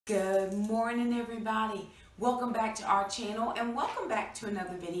Good morning, everybody. Welcome back to our channel and welcome back to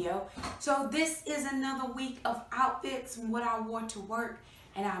another video. So this is another week of outfits and what I wore to work,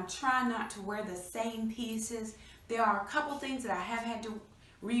 and I'm trying not to wear the same pieces. There are a couple things that I have had to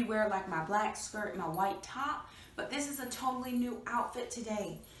rewear, like my black skirt and my white top, but this is a totally new outfit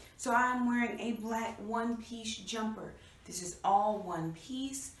today. So I'm wearing a black one-piece jumper. This is all one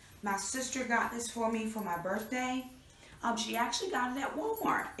piece. My sister got this for me for my birthday. She actually got it at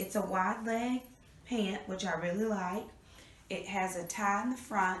Walmart. It's a wide leg pant, which I really like. It has a tie in the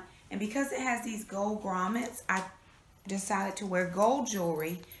front, and because it has these gold grommets, I decided to wear gold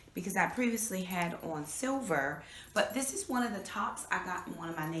jewelry because I previously had on silver. But this is one of the tops I got in one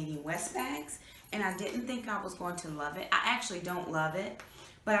of my Navy West bags, and I didn't think I was going to love it. I actually don't love it,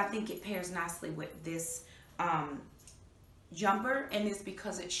 but I think it pairs nicely with this jumper, and it's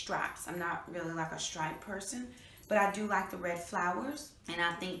because it stripes. I'm not really like a stripe person, but I do like the red flowers, and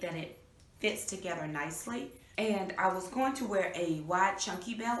I think that it fits together nicely. And I was going to wear a wide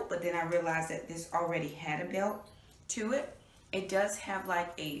chunky belt, but then I realized that this already had a belt to it. It does have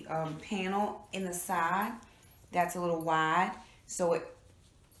like a panel in the side that's a little wide, so it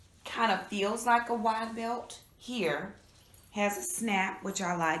kind of feels like a wide belt. Here has a snap, which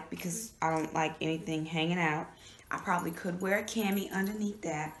I like because I don't like anything hanging out. I probably could wear a cami underneath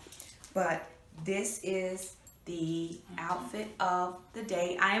that, but this is the outfit of the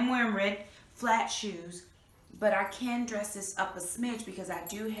day. I am wearing red flat shoes, but I can dress this up a smidge because I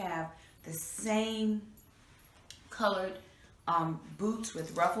do have the same colored boots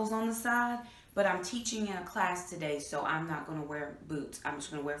with ruffles on the side, but I'm teaching in a class today, so I'm not going to wear boots. I'm just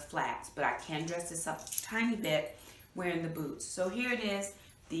going to wear flats, but I can dress this up a tiny bit wearing the boots. So here it is,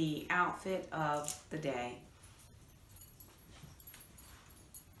 the outfit of the day.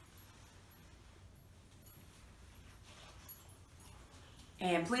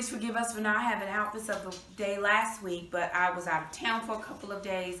 And please forgive us for not having outfits of the day last week, but I was out of town for a couple of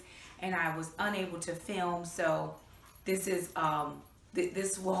days and I was unable to film, so this is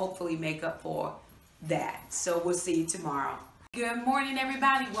this will hopefully make up for that. So we'll see you tomorrow. Good morning,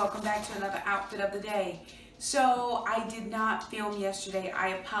 everybody. Welcome back to another outfit of the day. So I did not film yesterday.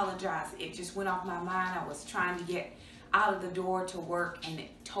 I apologize. It just went off my mind. I was trying to get out of the door to work and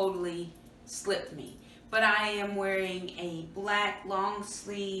it totally slipped me. But I am wearing a black long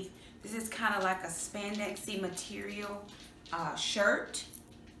sleeve. This is kind of like a spandexy material shirt.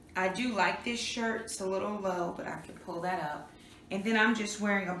 I do like this shirt. It's a little low, but I can pull that up. And then I'm just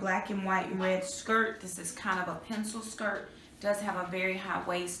wearing a black and white and red skirt. This is kind of a pencil skirt. It does have a very high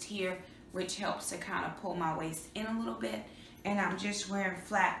waist here, which helps to kind of pull my waist in a little bit. And I'm just wearing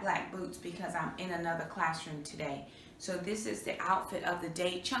flat black boots because I'm in another classroom today. So this is the outfit of the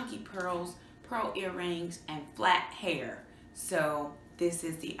day. Chunky pearls, pearl earrings, and flat hair. So this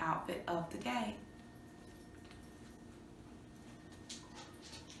is the outfit of the day.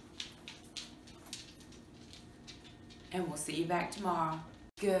 And we'll see you back tomorrow.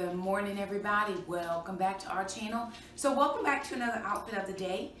 Good morning, everybody. Welcome back to our channel. So welcome back to another outfit of the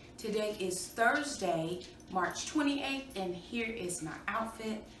day. Today is Thursday, March 28th, and here is my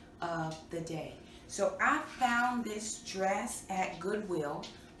outfit of the day. So I found this dress at Goodwill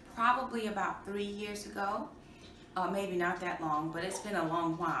probably about 3 years ago. Maybe not that long, but it's been a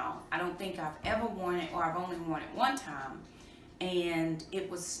long while. I don't think I've ever worn it, or I've only worn it one time, and it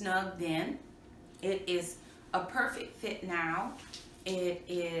was snug then. It is a perfect fit now. It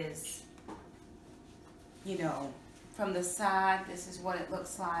is, you know, from the side, this is what it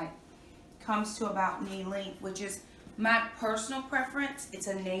looks like. Comes to about knee length, which is my personal preference. It's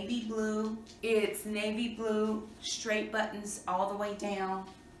a navy blue. It's navy blue, straight buttons all the way down.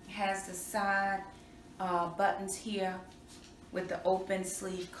 It has the side buttons here with the open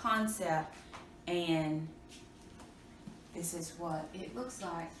sleeve concept, and this is what it looks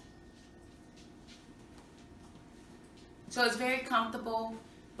like. So it's very comfortable,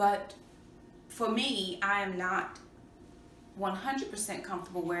 but for me, I am not 100%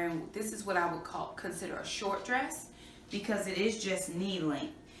 comfortable wearing, this is what I would consider a short dress, because it is just knee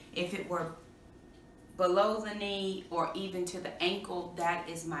length. If it were below the knee or even to the ankle, that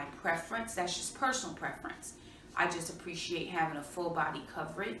is my preference. That's just personal preference. I just appreciate having a full body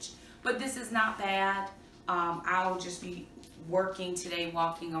coverage, but this is not bad. I'll just be working today,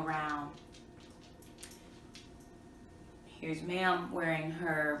 walking around. Here's ma'am wearing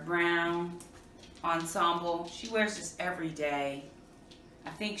her brown ensemble. She wears this every day.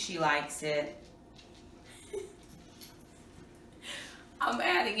 I think she likes it. I'm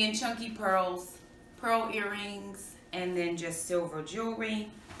adding in chunky pearls, pearl earrings, and then just silver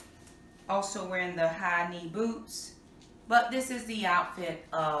jewelry. Also wearing the high knee boots. But this is the outfit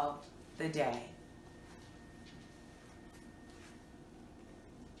of the day.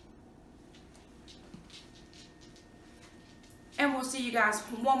 And we'll see you guys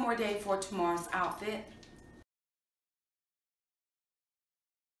one more day for tomorrow's outfit.